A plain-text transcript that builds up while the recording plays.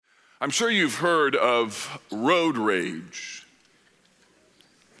I'm sure you've heard of road rage.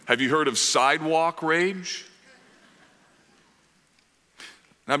 Have you heard of sidewalk rage?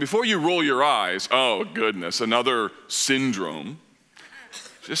 Now, before you roll your eyes, oh goodness, another syndrome.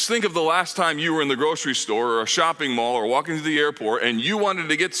 Just think of the last time you were in the grocery store or a shopping mall or walking to the airport and you wanted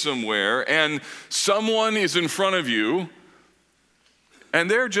to get somewhere and someone is in front of you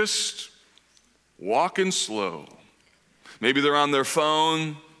and they're just walking slow. Maybe they're on their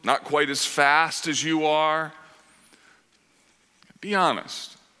phone, not quite as fast as you are. Be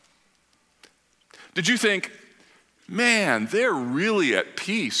honest. Did you think, man, they're really at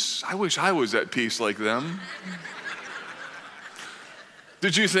peace. I wish I was at peace like them.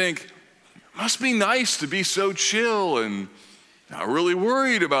 Did you think, must be nice to be so chill and not really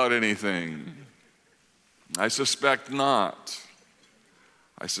worried about anything? I suspect not.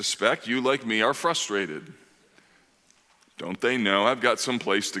 I suspect you, like me, are frustrated. Don't they know I've got some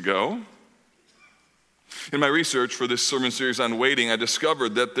place to go? In my research for this sermon series on waiting, I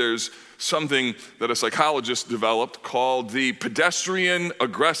discovered that there's something that a psychologist developed called the Pedestrian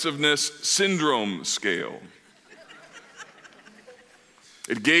Aggressiveness Syndrome Scale.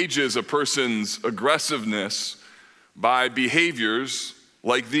 It gauges a person's aggressiveness by behaviors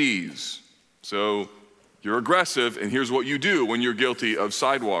like these. So you're aggressive, and here's what you do when you're guilty of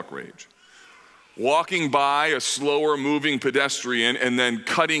sidewalk rage. Walking by a slower moving pedestrian and then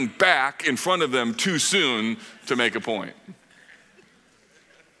cutting back in front of them too soon to make a point.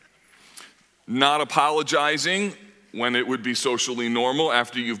 Not apologizing when it would be socially normal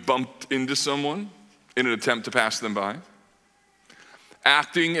after you've bumped into someone in an attempt to pass them by.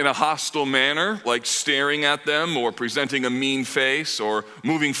 Acting in a hostile manner, like staring at them or presenting a mean face or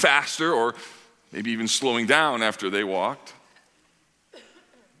moving faster or maybe even slowing down after they walked.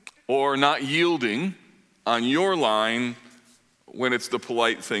 Or not yielding on your line when it's the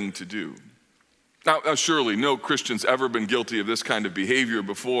polite thing to do. Now, surely no Christian's ever been guilty of this kind of behavior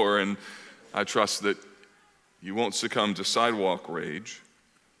before, and I trust that you won't succumb to sidewalk rage.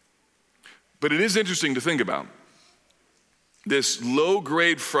 But it is interesting to think about. This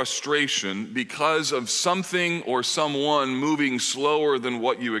low-grade frustration because of something or someone moving slower than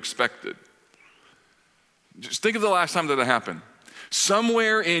what you expected. Just think of the last time that happened.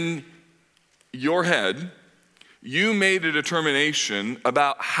 Somewhere in your head, you made a determination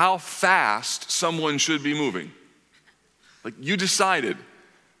about how fast someone should be moving. Like you decided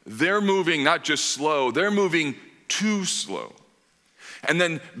they're moving not just slow, they're moving too slow. And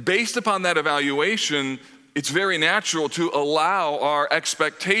then based upon that evaluation, it's very natural to allow our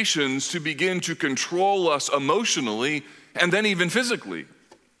expectations to begin to control us emotionally and then even physically.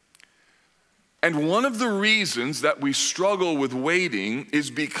 And one of the reasons that we struggle with waiting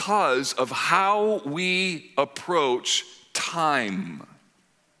is because of how we approach time,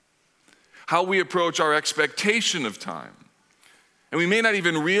 how we approach our expectation of time. And we may not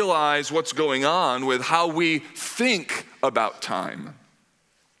even realize what's going on with how we think about time.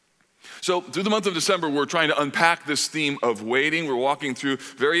 So through the month of December, we're trying to unpack this theme of waiting. We're walking through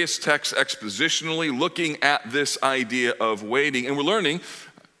various texts expositionally, looking at this idea of waiting. And we're learning,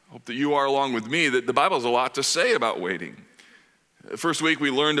 hope that you are along with me, that the Bible has a lot to say about waiting. First week, we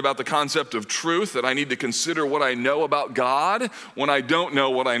learned about the concept of truth, that I need to consider what I know about God when I don't know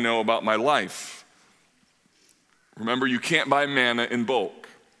what I know about my life. Remember, you can't buy manna in bulk.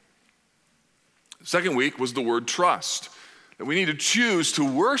 Second week was the word trust, that we need to choose to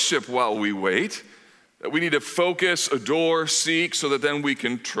worship while we wait, that we need to focus, adore, seek, so that then we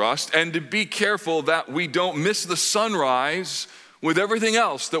can trust, and to be careful that we don't miss the sunrise with everything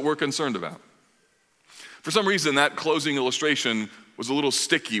else that we're concerned about. For some reason, that closing illustration was a little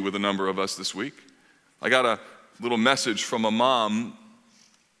sticky with a number of us this week. I got a little message from a mom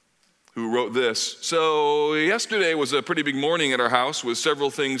who wrote this. So yesterday was a pretty big morning at our house with several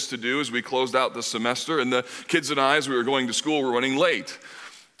things to do as we closed out the semester, and the kids and I, as we were going to school, were running late.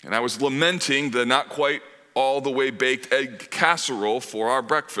 And I was lamenting the not quite all the way baked egg casserole for our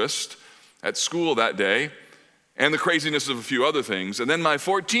breakfast at school that day, and the craziness of a few other things. And then my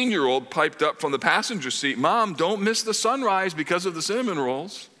 14-year-old piped up from the passenger seat, "Mom, don't miss the sunrise because of the cinnamon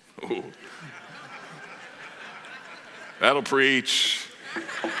rolls." Ooh. That'll preach.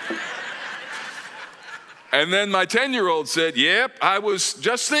 And then my 10-year-old said, "Yep, I was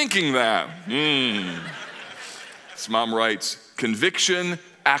just thinking that." This mom writes, conviction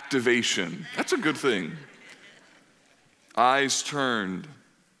activation. That's a good thing. Eyes turned.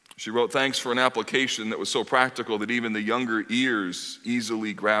 She wrote, "Thanks for an application that was so practical that even the younger ears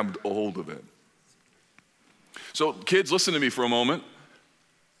easily grabbed a hold of it." So kids, listen to me for a moment.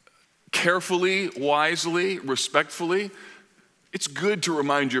 Carefully, wisely, respectfully, it's good to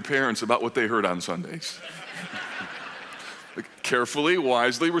remind your parents about what they heard on Sundays. Like, carefully,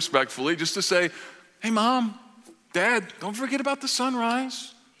 wisely, respectfully, just to say, hey, Mom, Dad, don't forget about the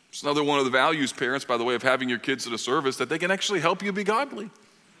sunrise. It's another one of the values, parents, by the way, of having your kids at a service, that they can actually help you be godly.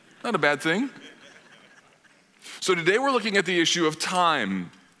 Not a bad thing. So today we're looking at the issue of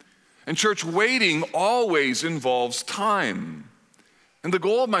time. And church, waiting always involves time. And the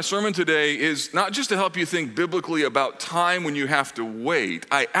goal of my sermon today is not just to help you think biblically about time when you have to wait.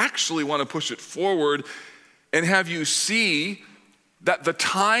 I actually want to push it forward and have you see that the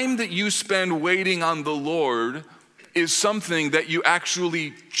time that you spend waiting on the Lord is something that you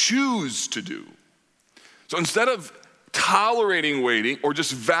actually choose to do. So instead of tolerating waiting or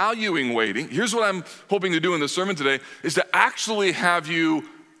just valuing waiting, here's what I'm hoping to do in the sermon today, is to actually have you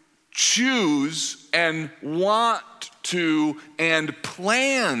choose and want to and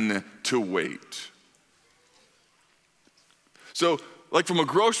plan to wait. So, like from a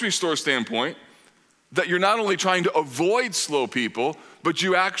grocery store standpoint, that you're not only trying to avoid slow people, but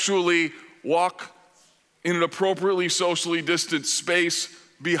you actually walk in an appropriately socially distant space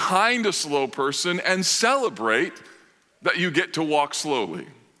behind a slow person and celebrate that you get to walk slowly.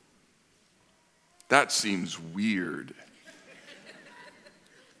 That seems weird.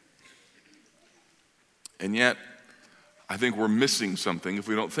 And yet, I think we're missing something if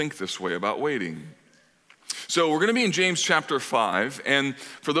we don't think this way about waiting. So we're going to be in James chapter 5, and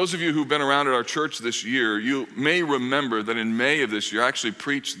for those of you who've been around at our church this year, you may remember that in May of this year I actually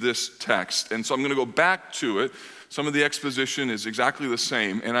preached this text, and so I'm going to go back to it. Some of the exposition is exactly the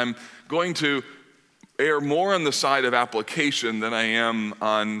same, and I'm going to err more on the side of application than I am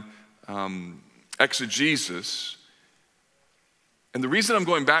on exegesis. And the reason I'm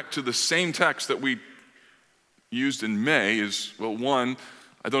going back to the same text that we used in May is, well, one,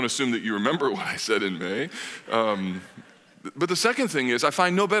 I don't assume that you remember what I said in May. But the second thing is, I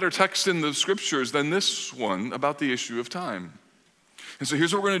find no better text in the scriptures than this one about the issue of time. And so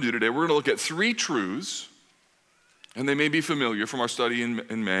here's what we're going to do today. We're going to look at 3 truths, and they may be familiar from our study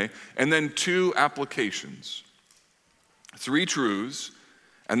in May, and then 2 applications. 3 truths,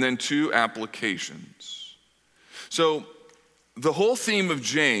 and then 2 applications. So the whole theme of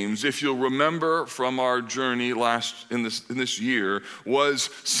James, if you'll remember from our journey in this year, was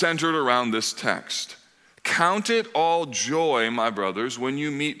centered around this text. Count it all joy, my brothers, when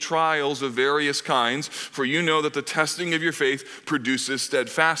you meet trials of various kinds, for you know that the testing of your faith produces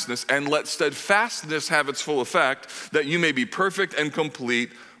steadfastness, and let steadfastness have its full effect, that you may be perfect and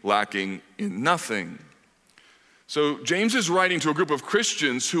complete, lacking in nothing. So James is writing to a group of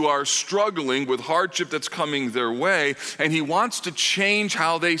Christians who are struggling with hardship that's coming their way, and he wants to change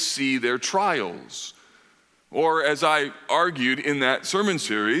how they see their trials. Or as I argued in that sermon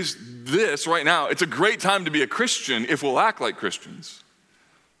series, this right now, it's a great time to be a Christian if we'll act like Christians.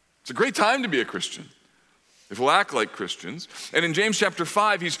 It's a great time to be a Christian if we'll act like Christians. And in James chapter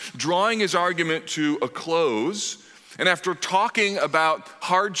 5, he's drawing his argument to a close. And after talking about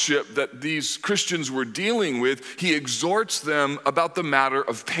hardship that these Christians were dealing with, he exhorts them about the matter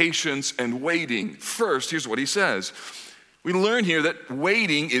of patience and waiting. First, here's what he says. We learn here that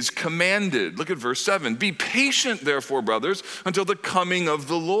waiting is commanded. Look at verse 7. Be patient, therefore, brothers, until the coming of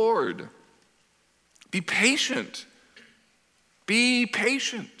the Lord. Be patient. Be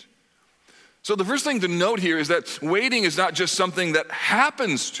patient. So the first thing to note here is that waiting is not just something that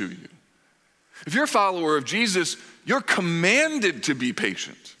happens to you. If you're a follower of Jesus, you're commanded to be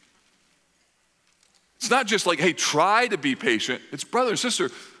patient. It's not just like, hey, try to be patient. It's brother and sister,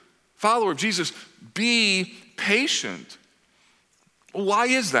 follower of Jesus, be patient. Well, why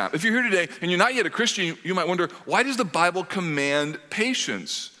is that? If you're here today and you're not yet a Christian, you might wonder, why does the Bible command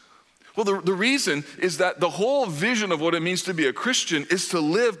patience? Well, the reason is that the whole vision of what it means to be a Christian is to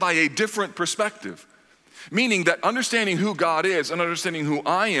live by a different perspective. Meaning that understanding who God is and understanding who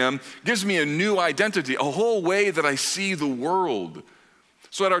I am gives me a new identity, a whole way that I see the world.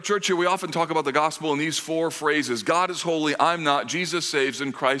 So at our church here, we often talk about the gospel in these 4 phrases. God is holy, I'm not, Jesus saves,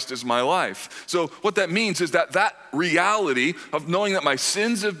 and Christ is my life. So what that means is that reality of knowing that my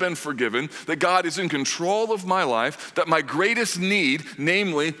sins have been forgiven, that God is in control of my life, that my greatest need,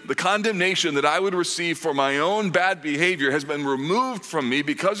 namely the condemnation that I would receive for my own bad behavior, has been removed from me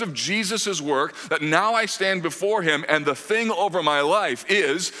because of Jesus' work, that now I stand before him, and the thing over my life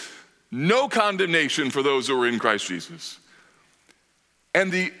is no condemnation for those who are in Christ Jesus. And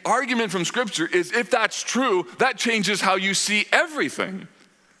the argument from Scripture is, if that's true, that changes how you see everything.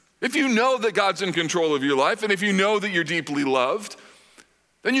 If you know that God's in control of your life, and if you know that you're deeply loved,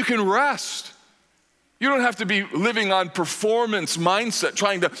 then you can rest. You don't have to be living on performance mindset,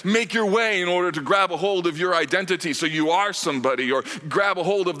 trying to make your way in order to grab a hold of your identity so you are somebody, or grab a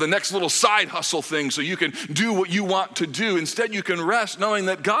hold of the next little side hustle thing so you can do what you want to do. Instead, you can rest knowing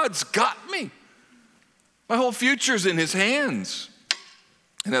that God's got me. My whole future's in his hands.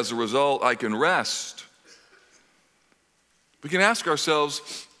 And as a result, I can rest. We can ask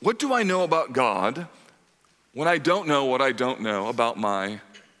ourselves, what do I know about God when I don't know what I don't know about my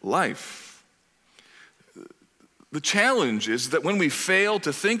life? The challenge is that when we fail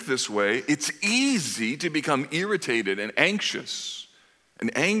to think this way, it's easy to become irritated and anxious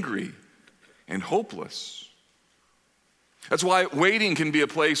and angry and hopeless. That's why waiting can be a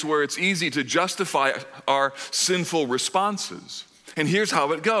place where it's easy to justify our sinful responses. And here's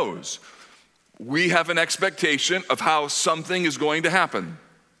how it goes. We have an expectation of how something is going to happen.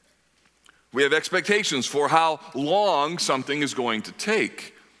 We have expectations for how long something is going to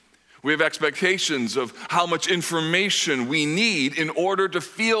take. We have expectations of how much information we need in order to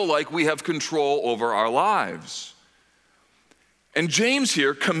feel like we have control over our lives. And James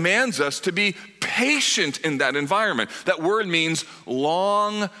here commands us to be patient in that environment. That word means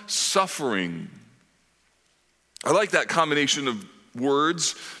long suffering. I like that combination of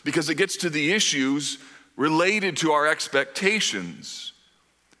words because it gets to the issues related to our expectations.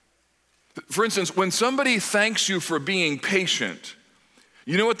 For instance, when somebody thanks you for being patient,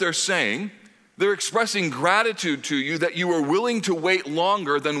 you know what they're saying? They're expressing gratitude to you that you were willing to wait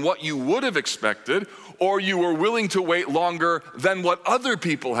longer than what you would have expected, or you were willing to wait longer than what other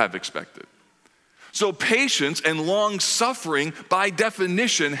people have expected. So patience and long suffering, by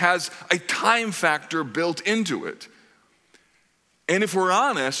definition, has a time factor built into it. And if we're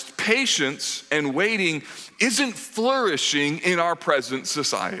honest, patience and waiting isn't flourishing in our present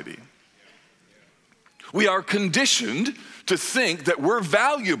society. We are conditioned to think that we're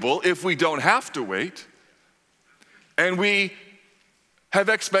valuable if we don't have to wait. And we have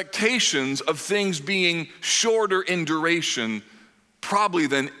expectations of things being shorter in duration probably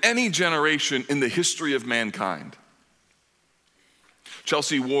than any generation in the history of mankind.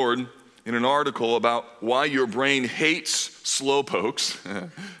 Chelsea Ward, in an article about why your brain hates slowpokes,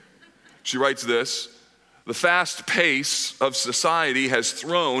 she writes this: the fast pace of society has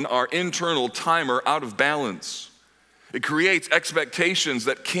thrown our internal timer out of balance. It creates expectations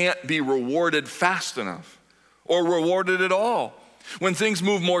that can't be rewarded fast enough or rewarded at all. When things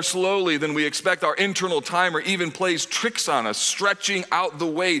move more slowly than we expect, our internal timer even plays tricks on us, stretching out the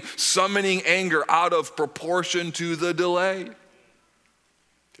wait, summoning anger out of proportion to the delay.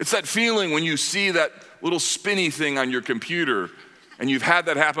 It's that feeling when you see that little spinny thing on your computer, and you've had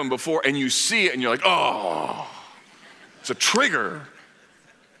that happen before, and you see it, and you're like, oh, it's a trigger.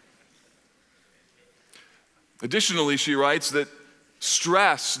 Additionally, she writes that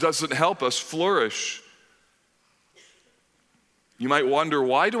stress doesn't help us flourish. You might wonder,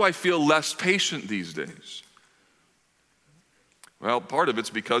 why do I feel less patient these days? Well, part of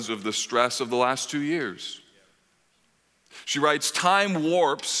it's because of the stress of the last 2 years. She writes, time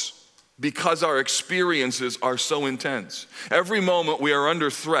warps because our experiences are so intense. Every moment we are under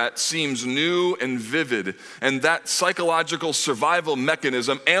threat seems new and vivid, and that psychological survival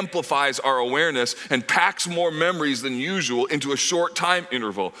mechanism amplifies our awareness and packs more memories than usual into a short time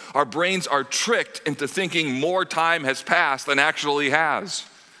interval. Our brains are tricked into thinking more time has passed than actually has.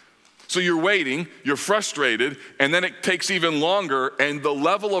 So you're waiting, you're frustrated, and then it takes even longer, and the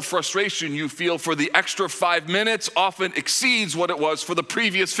level of frustration you feel for the extra 5 minutes often exceeds what it was for the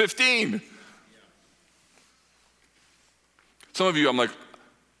previous 15. Some of you, I'm like,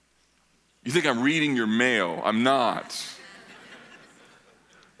 you think I'm reading your mail. I'm not.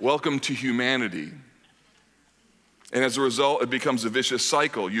 Welcome to humanity. And as a result, it becomes a vicious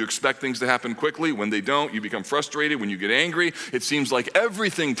cycle. You expect things to happen quickly. When they don't, you become frustrated. When you get angry, it seems like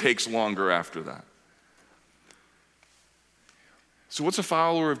everything takes longer after that. So what's a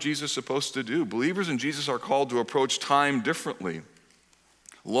follower of Jesus supposed to do? Believers in Jesus are called to approach time differently.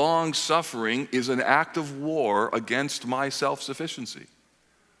 Long suffering is an act of war against my self-sufficiency.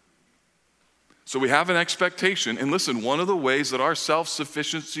 So we have an expectation, and listen, one of the ways that our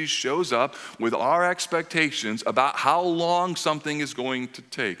self-sufficiency shows up with our expectations about how long something is going to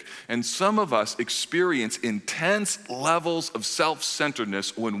take. And some of us experience intense levels of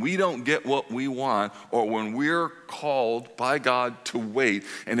self-centeredness when we don't get what we want or when we're called by God to wait.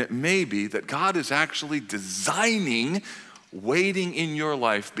 And it may be that God is actually designing waiting in your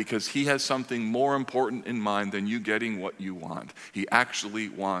life because he has something more important in mind than you getting what you want. He actually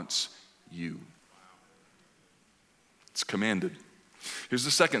wants you. It's commanded. Here's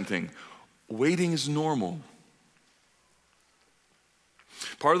the second thing. Waiting is normal.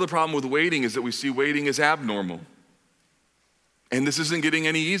 Part of the problem with waiting is that we see waiting as abnormal. And this isn't getting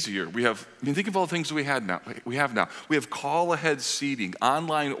any easier. Think of all the things we have now. We have call-ahead seating,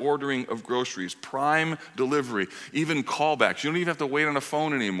 online ordering of groceries, prime delivery, even callbacks. You don't even have to wait on a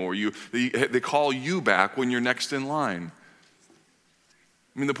phone anymore. They call you back when you're next in line.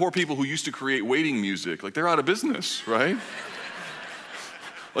 The poor people who used to create waiting music, they're out of business, right?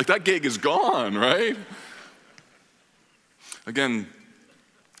 That gig is gone, right? Again,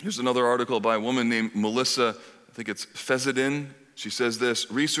 here's another article by a woman named Melissa, I think it's Fezadin. She says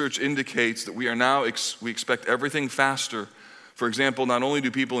this: research indicates that we expect everything faster. For example, not only do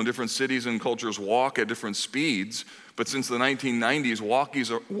people in different cities and cultures walk at different speeds, but since the 1990s,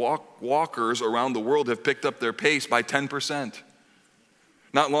 walkers around the world have picked up their pace by 10%.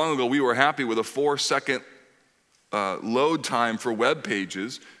 Not long ago, we were happy with a 4-second load time for web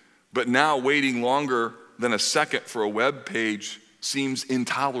pages, but now waiting longer than a second for a web page seems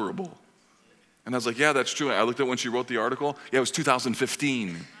intolerable. And I was like, yeah, that's true. I looked at when she wrote the article. Yeah, it was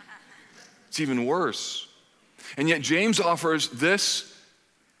 2015. It's even worse. And yet James offers this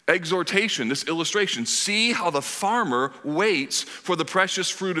exhortation, this illustration. See how the farmer waits for the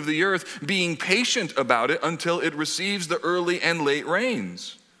precious fruit of the earth, being patient about it until it receives the early and late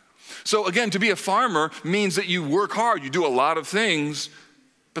rains. So again, to be a farmer means that you work hard, you do a lot of things,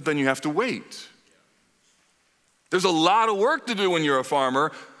 but then you have to wait. There's a lot of work to do when you're a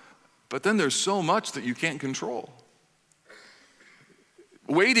farmer, but then there's so much that you can't control.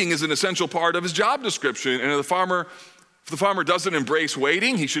 Waiting is an essential part of his job description, and if the farmer doesn't embrace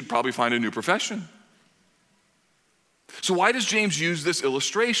waiting, he should probably find a new profession. So why does James use this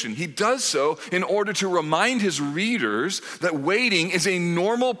illustration? He does so in order to remind his readers that waiting is a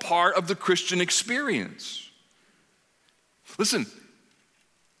normal part of the Christian experience. Listen,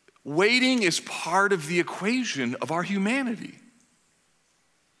 waiting is part of the equation of our humanity.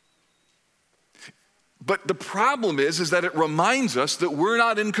 But the problem is that it reminds us that we're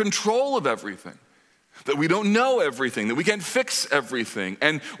not in control of everything, that we don't know everything, that we can't fix everything.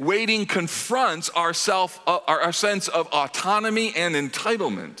 And waiting confronts our sense of autonomy and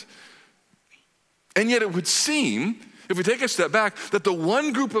entitlement. And yet it would seem, if we take a step back, that the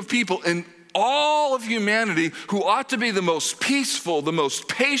one group of people in all of humanity who ought to be the most peaceful, the most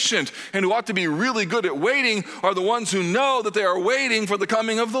patient, and who ought to be really good at waiting are the ones who know that they are waiting for the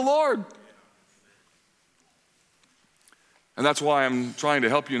coming of the Lord. And that's why I'm trying to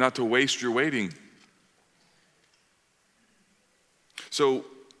help you not to waste your waiting. So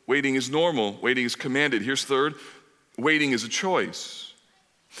waiting is normal. Waiting is commanded. Here's third. Waiting is a choice.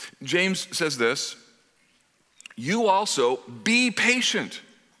 James says this: you also be patient.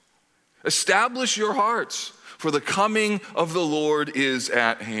 Establish your hearts, for the coming of the Lord is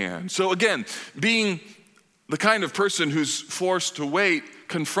at hand. So again, being the kind of person who's forced to wait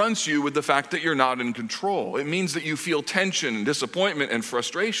confronts you with the fact that you're not in control. It means that you feel tension and disappointment and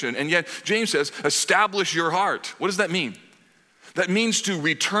frustration. And yet James says, establish your heart. What does that mean? That means to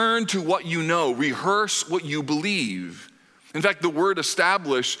return to what you know, rehearse what you believe. In fact, the word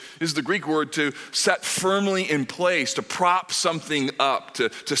establish is the Greek word to set firmly in place, to prop something up, to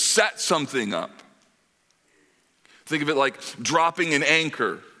set something up. Think of it like dropping an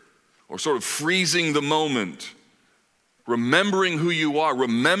anchor or sort of freezing the moment. Remembering who you are,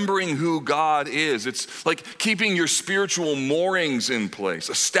 remembering who God is. It's like keeping your spiritual moorings in place.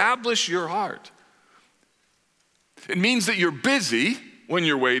 Establish your heart. It means that you're busy when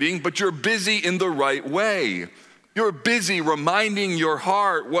you're waiting, but you're busy in the right way. You're busy reminding your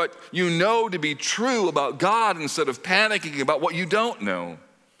heart what you know to be true about God instead of panicking about what you don't know.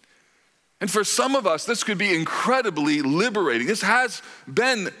 And for some of us, this could be incredibly liberating. This has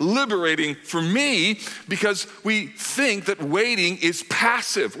been liberating for me because we think that waiting is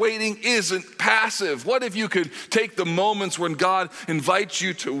passive. Waiting isn't passive. What if you could take the moments when God invites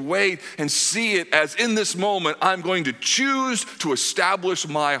you to wait and see it as, in this moment, I'm going to choose to establish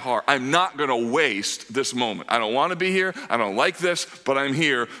my heart. I'm not going to waste this moment. I don't want to be here. I don't like this, but I'm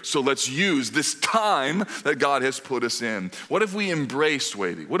here. So let's use this time that God has put us in. What if we embraced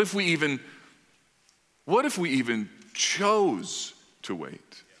waiting? What if we even chose to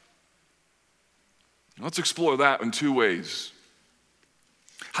wait? Let's explore that in two ways.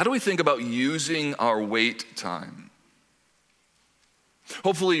 How do we think about using our wait time?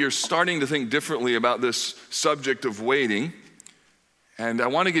 Hopefully you're starting to think differently about this subject of waiting, and I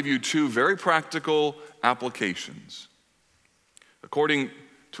want to give you two very practical applications. According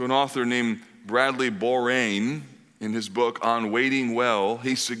to an author named Bradley Borain, in his book on waiting well,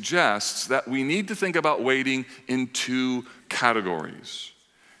 he suggests that we need to think about waiting in two categories.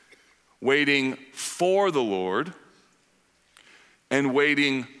 Waiting for the Lord and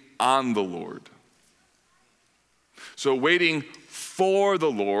waiting on the Lord. So waiting for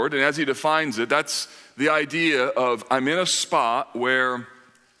the Lord, and as he defines it, that's the idea of I'm in a spot where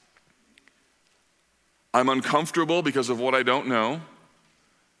I'm uncomfortable because of what I don't know,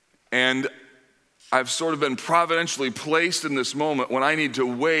 and I've sort of been providentially placed in this moment when I need to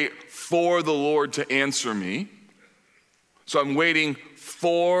wait for the Lord to answer me. So I'm waiting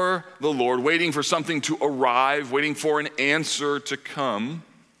for the Lord, waiting for something to arrive, waiting for an answer to come.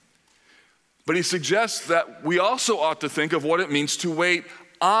 But he suggests that we also ought to think of what it means to wait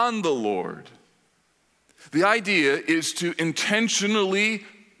on the Lord. The idea is to intentionally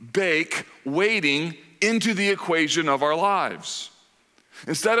bake waiting into the equation of our lives.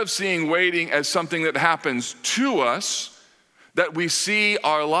 Instead of seeing waiting as something that happens to us, that we see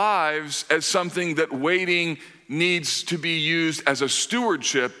our lives as something that waiting needs to be used as a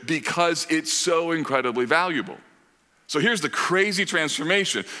stewardship because it's so incredibly valuable. So here's the crazy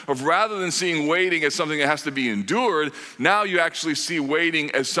transformation of rather than seeing waiting as something that has to be endured, now you actually see waiting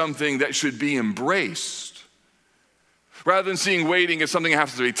as something that should be embraced. Rather than seeing waiting as something that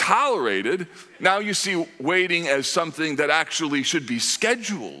has to be tolerated, now you see waiting as something that actually should be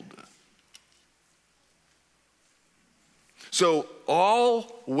scheduled. So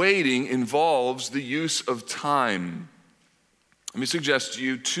all waiting involves the use of time. Let me suggest to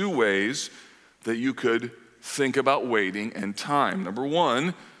you two ways that you could think about waiting and time. Number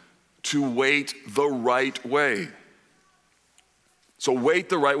one, to wait the right way. So wait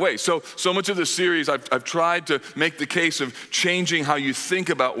the right way. So much of this series, I've tried to make the case of changing how you think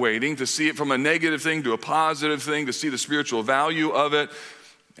about waiting, to see it from a negative thing to a positive thing, to see the spiritual value of it.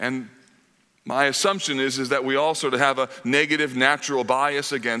 And my assumption is that we all sort of have a negative natural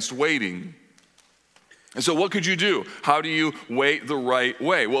bias against waiting. And so what could you do? How do you wait the right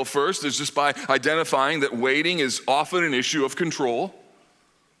way? Well, first is just by identifying that waiting is often an issue of control.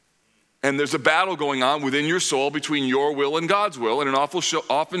 And there's a battle going on within your soul between your will and God's will, and it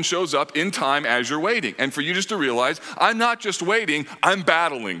often shows up in time as you're waiting. And for you just to realize, I'm not just waiting, I'm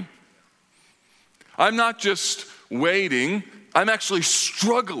battling. I'm not just waiting, I'm actually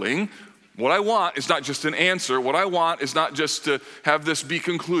struggling. What I want is not just an answer. What I want is not just to have this be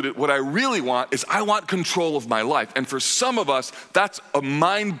concluded. What I really want is I want control of my life. And for some of us, that's a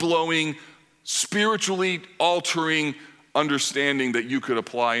mind-blowing, spiritually altering understanding that you could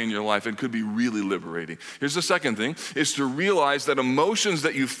apply in your life and could be really liberating. Here's the second thing, is to realize that emotions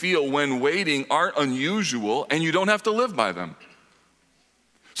that you feel when waiting aren't unusual and you don't have to live by them.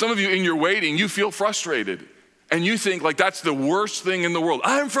 Some of you in your waiting, you feel frustrated. And you think like that's the worst thing in the world.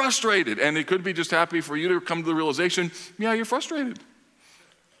 I'm frustrated. And it could be just happy for you to come to the realization, yeah, you're frustrated.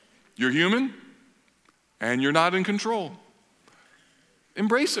 You're human and you're not in control.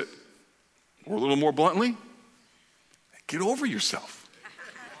 Embrace it. Or a little more bluntly, get over yourself.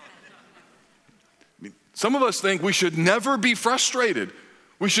 I mean, some of us think we should never be frustrated.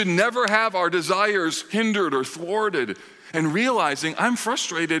 We should never have our desires hindered or thwarted. And realizing I'm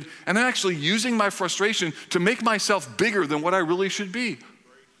frustrated and I'm actually using my frustration to make myself bigger than what I really should be.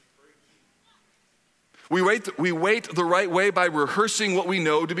 We wait the right way by rehearsing what we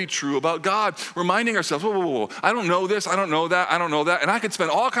know to be true about God, reminding ourselves, whoa, I don't know this, I don't know that, I don't know that, and I could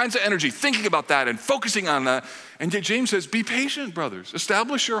spend all kinds of energy thinking about that and focusing on that. And yet James says, be patient, brothers,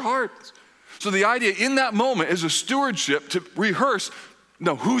 establish your hearts. So the idea in that moment is a stewardship to rehearse,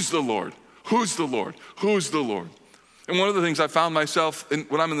 no, who's the Lord? Who's the Lord? Who's the Lord? And one of the things I found myself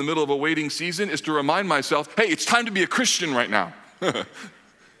when I'm in the middle of a waiting season is to remind myself, hey, it's time to be a Christian right now.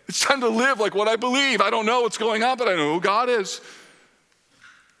 It's time to live like what I believe. I don't know what's going on, but I know who God is.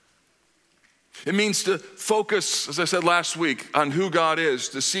 It means to focus, as I said last week, on who God is,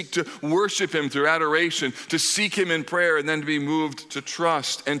 to seek to worship him through adoration, to seek him in prayer, and then to be moved to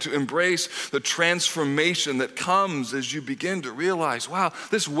trust and to embrace the transformation that comes as you begin to realize, wow,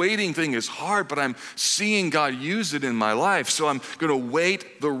 this waiting thing is hard, but I'm seeing God use it in my life, so I'm going to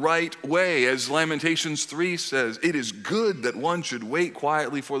wait the right way. As Lamentations 3 says, it is good that one should wait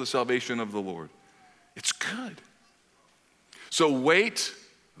quietly for the salvation of the Lord. It's good. So wait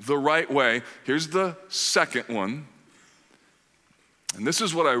the right way. Here's the second one. And this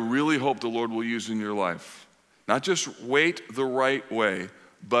is what I really hope the Lord will use in your life. Not just wait the right way,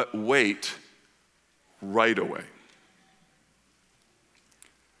 but wait right away.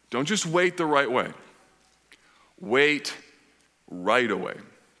 Don't just wait the right way. Wait right away.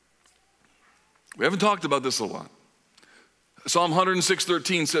 We haven't talked about this a lot. Psalm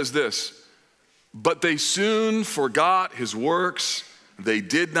 106:13 says this, but they soon forgot his works. They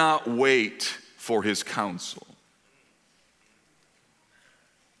did not wait for his counsel.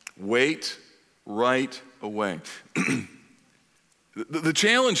 Wait right away. The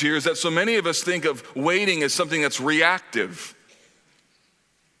challenge here is that so many of us think of waiting as something that's reactive.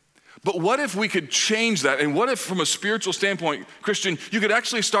 But what if we could change that? And what if, from a spiritual standpoint, Christian, you could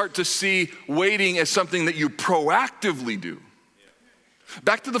actually start to see waiting as something that you proactively do?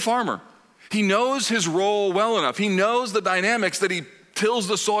 Back to the farmer. He knows his role well enough. He knows the dynamics that he tills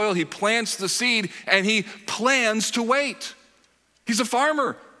the soil, he plants the seed, and he plans to wait. He's a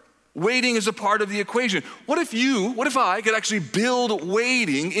farmer. Waiting is a part of the equation. What if I could actually build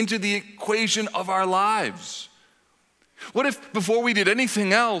waiting into the equation of our lives? What if before we did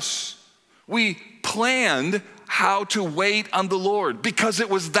anything else, we planned how to wait on the Lord because it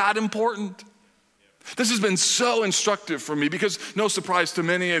was that important? This has been so instructive for me because, no surprise to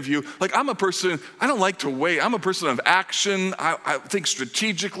many of you, like I'm a person, I don't like to wait. I'm a person of action. I think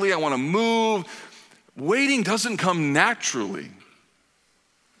strategically. I want to move. Waiting doesn't come naturally.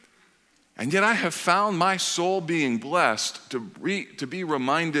 And yet I have found my soul being blessed to be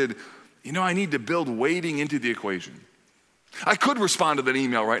reminded, I need to build waiting into the equation. I could respond to that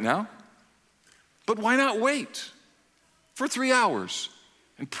email right now, but why not wait for 3 hours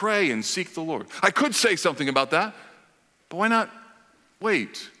and pray and seek the Lord? I could say something about that, but why not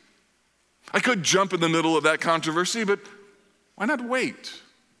wait? I could jump in the middle of that controversy, but why not wait?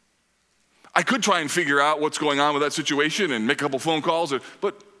 I could try and figure out what's going on with that situation and make a couple phone calls,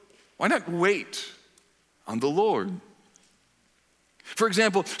 but why not wait on the Lord? For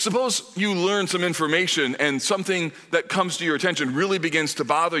example, suppose you learn some information and something that comes to your attention really begins to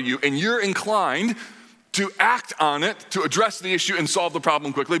bother you, and you're inclined to act on it, to address the issue and solve the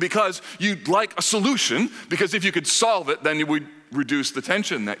problem quickly because you'd like a solution, because if you could solve it, then it would reduce the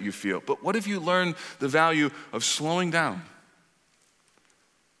tension that you feel. But what if you learn the value of slowing down,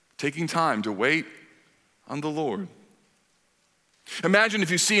 taking time to wait on the Lord? Imagine if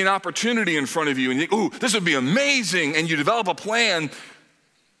you see an opportunity in front of you and you think, ooh, this would be amazing, and you develop a plan,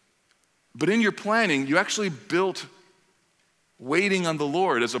 but in your planning, you actually built waiting on the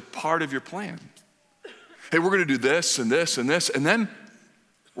Lord as a part of your plan. Hey, we're going to do this and this and this, and then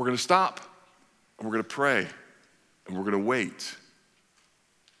we're going to stop, and we're going to pray, and we're going to wait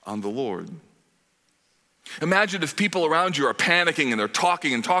on the Lord. Imagine if people around you are panicking and they're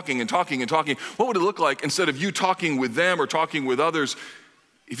talking and talking and talking and talking. What would it look like instead of you talking with them or talking with others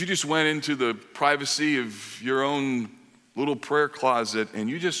if you just went into the privacy of your own little prayer closet and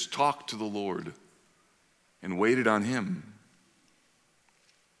you just talked to the Lord and waited on Him?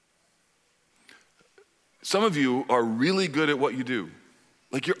 Some of you are really good at what you do.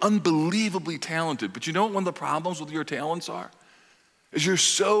 Like you're unbelievably talented, but you know what one of the problems with your talents are? Is you're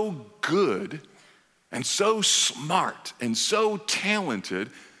so good and so smart and so talented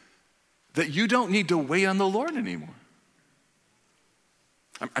that you don't need to wait on the Lord anymore.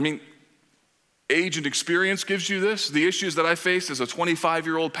 I mean, age and experience gives you this. The issues that I faced as a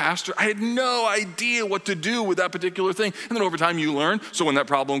 25-year-old pastor, I had no idea what to do with that particular thing. And then over time you learn. So when that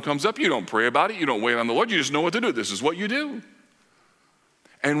problem comes up, you don't pray about it. You don't wait on the Lord. You just know what to do. This is what you do.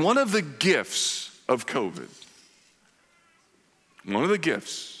 And one of the gifts of COVID,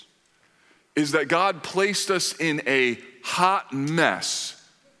 is that God placed us in a hot mess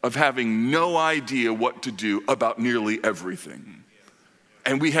of having no idea what to do about nearly everything.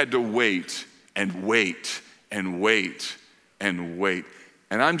 And we had to wait and wait and wait and wait.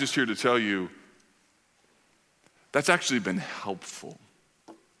 And I'm just here to tell you, that's actually been helpful.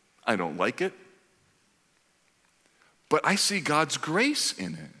 I don't like it, but I see God's grace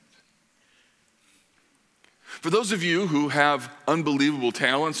in it. For those of you who have unbelievable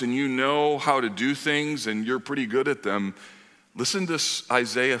talents and you know how to do things and you're pretty good at them, listen to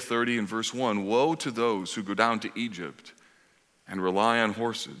Isaiah 30 and verse 1. Woe to those who go down to Egypt and rely on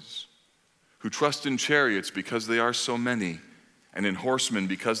horses, who trust in chariots because they are so many, and in horsemen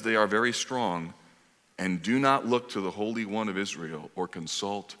because they are very strong, and do not look to the Holy One of Israel or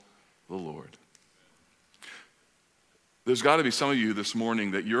consult the Lord. There's got to be some of you this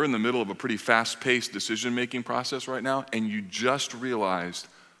morning that you're in the middle of a pretty fast-paced decision-making process right now, and you just realized,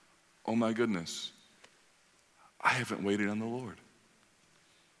 oh my goodness, I haven't waited on the Lord.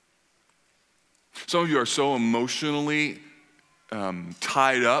 Some of you are so emotionally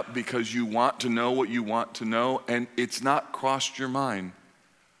tied up because you want to know what you want to know, and it's not crossed your mind.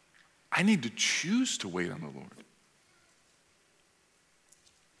 I need to choose to wait on the Lord.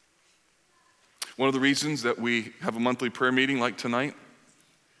 One of the reasons that we have a monthly prayer meeting like tonight,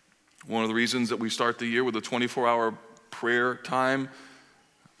 one of the reasons that we start the year with a 24-hour prayer time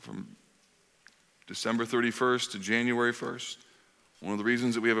from December 31st to January 1st, one of the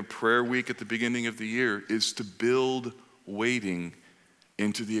reasons that we have a prayer week at the beginning of the year is to build waiting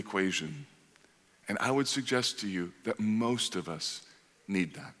into the equation And I would suggest to you that most of us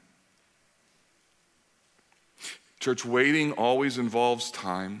need that. Church, waiting always involves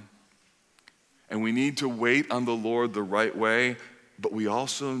time, and we need to wait on the Lord the right way, but we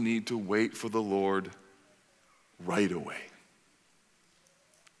also need to wait for the Lord right away.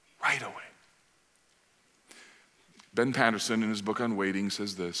 Right away. Ben Patterson, in his book on waiting,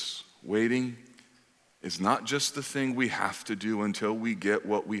 says this: waiting is not just the thing we have to do until we get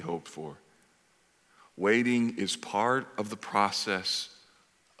what we hope for. Waiting is part of the process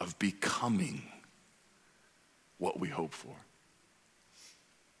of becoming what we hope for.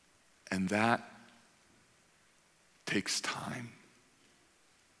 And that takes time.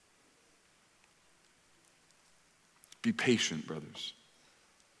 Be patient, brothers,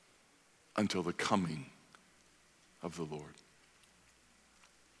 until the coming of the Lord.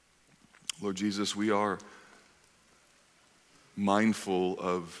 Lord Jesus, we are mindful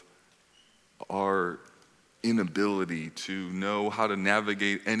of our inability to know how to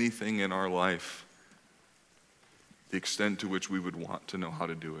navigate anything in our life, the extent to which we would want to know how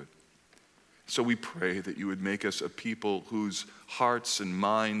to do it. So we pray that you would make us a people whose hearts and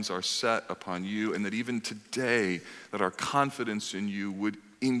minds are set upon you, and that even today, that our confidence in you would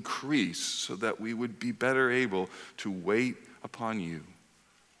increase so that we would be better able to wait upon you.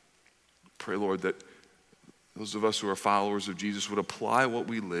 Pray, Lord, that those of us who are followers of Jesus would apply what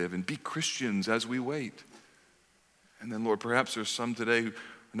we live and be Christians as we wait. And then, Lord, perhaps there's some today who are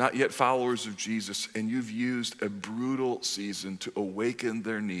not yet followers of Jesus, and you've used a brutal season to awaken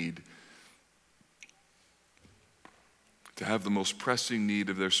their need, to have the most pressing need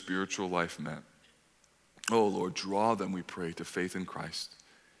of their spiritual life met. Oh, Lord, draw them, we pray, to faith in Christ.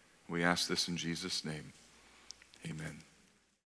 We ask this in Jesus' name. Amen.